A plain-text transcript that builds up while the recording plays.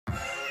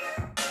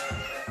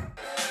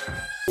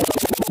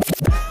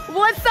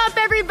What's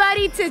up,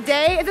 everybody?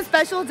 Today is a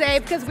special day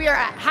because we are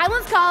at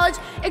Highlands College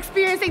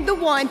experiencing the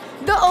one,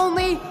 the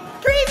only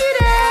preview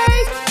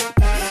day.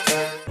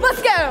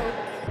 Let's go.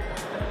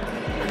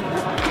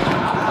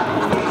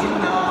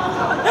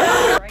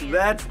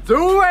 Let's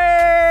do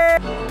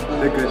it!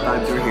 The good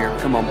times are here.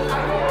 Come on.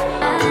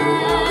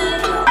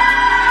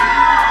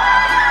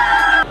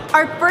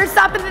 Our first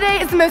stop of the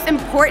day is the most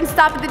important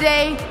stop of the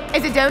day.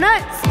 Is it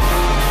donuts?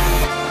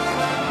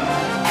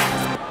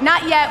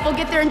 Not yet, we'll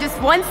get there in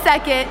just 1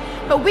 second,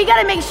 but we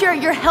gotta make sure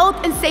your health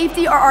and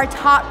safety are our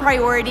top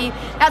priority.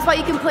 That's why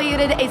you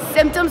completed a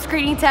symptom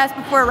screening test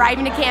before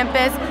arriving to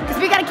campus, because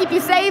we gotta keep you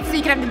safe so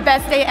you can have the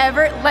best day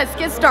ever. Let's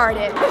get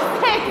started. 6, 7,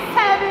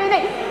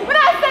 8. When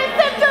I say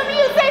symptom,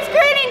 you say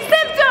screening.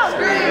 Symptom!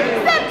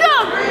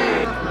 Symptom!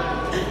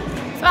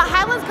 So at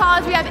Highlands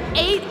College, we have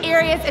 8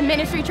 areas and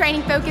ministry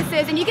training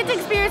focuses, and you get to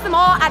experience them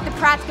all at the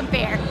practicum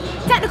fair.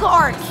 Technical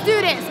arts,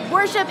 students,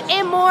 worship,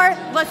 and more.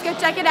 Let's go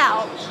check it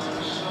out.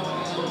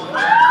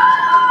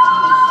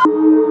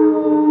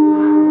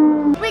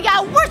 We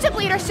got worship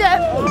leadership,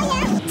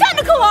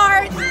 technical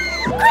arts,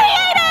 creative.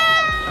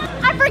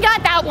 I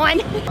forgot that one.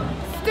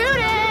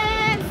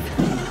 Students,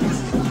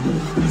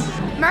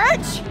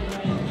 merch,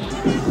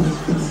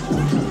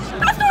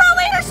 pastoral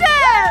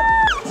leadership,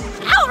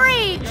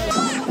 outreach,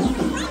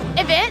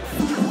 events,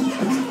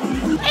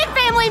 and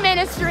family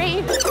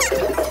ministry.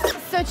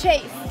 So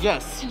Chase.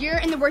 Yes. You're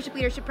in the worship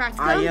leadership practicum.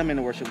 I am in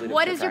the worship leadership.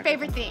 What is your practicum.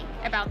 favorite thing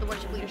about the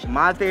worship leadership?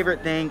 My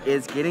favorite thing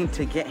is getting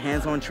to get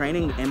hands-on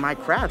training in my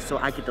craft so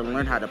I get to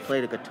learn how to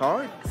play the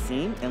guitar,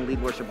 sing, and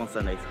lead worship on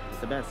Sundays. It's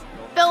the best.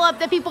 Philip,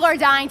 the people are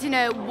dying to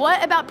know,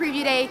 what about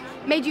Preview Day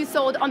made you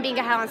sold on being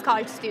a Highlands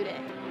College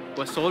student?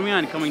 What sold me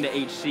on coming to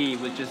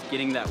HC was just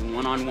getting that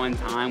one-on-one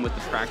time with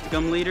the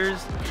practicum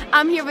leaders.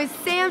 I'm here with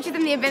Sam, she's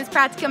in the events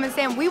practicum, and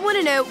Sam, we want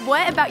to know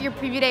what about your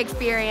Preview Day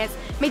experience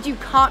made you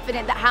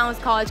confident that Highlands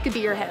College could be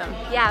your home?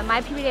 Yeah,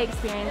 my Preview Day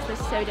experience was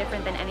so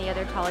different than any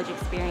other college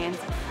experience.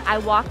 I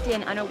walked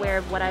in unaware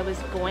of what I was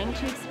going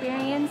to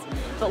experience,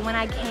 but when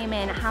I came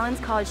in, Highlands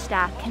College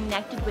staff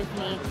connected with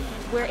me.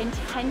 We're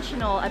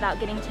intentional about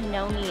getting to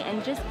know me,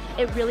 and just,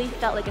 it really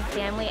felt like a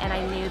family, and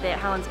I knew that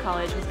Highlands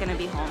College was gonna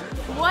be home.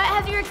 What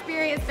has your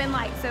experience been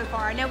like so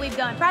far? I know we've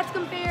done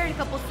practicum fair and a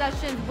couple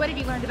sessions. What have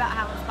you learned about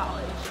Highlands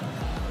College?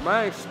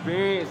 My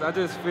experience, I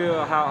just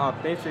feel how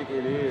authentic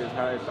it is,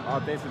 how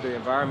authentic the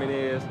environment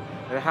is,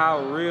 and how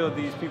real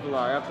these people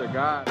are after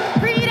God.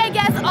 Preview Day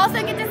guests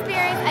also get to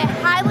experience a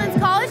Highlands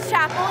College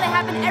chapel. They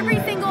happen every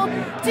single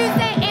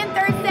Tuesday and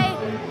Thursday,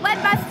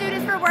 led by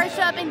students for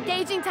worship,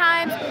 engaging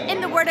times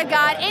in the Word of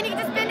God, and you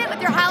get to spend it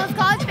with your Highlands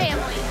College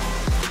family.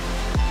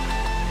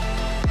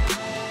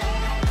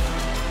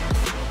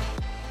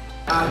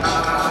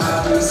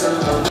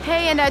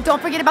 Hey, and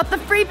don't forget about the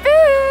free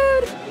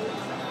food!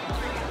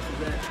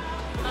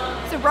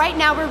 So right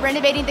now we're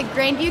renovating the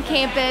Grandview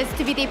campus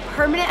to be the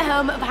permanent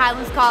home of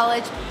Highlands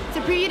College. So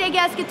Preview Day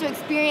guests get to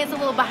experience a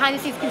little behind the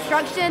scenes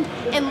construction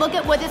and look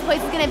at what this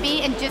place is gonna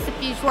be in just a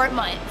few short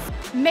months.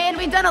 Man,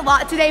 we've done a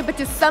lot today, but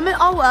to sum it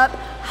all up,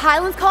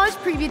 Highlands College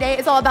Preview Day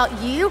is all about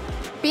you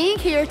being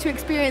here to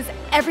experience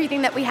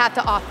everything that we have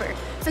to offer.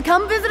 So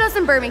come visit us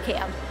in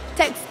Birmingham.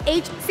 Text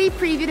HC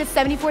Preview to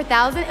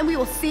 74,000 and we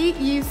will see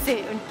you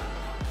soon.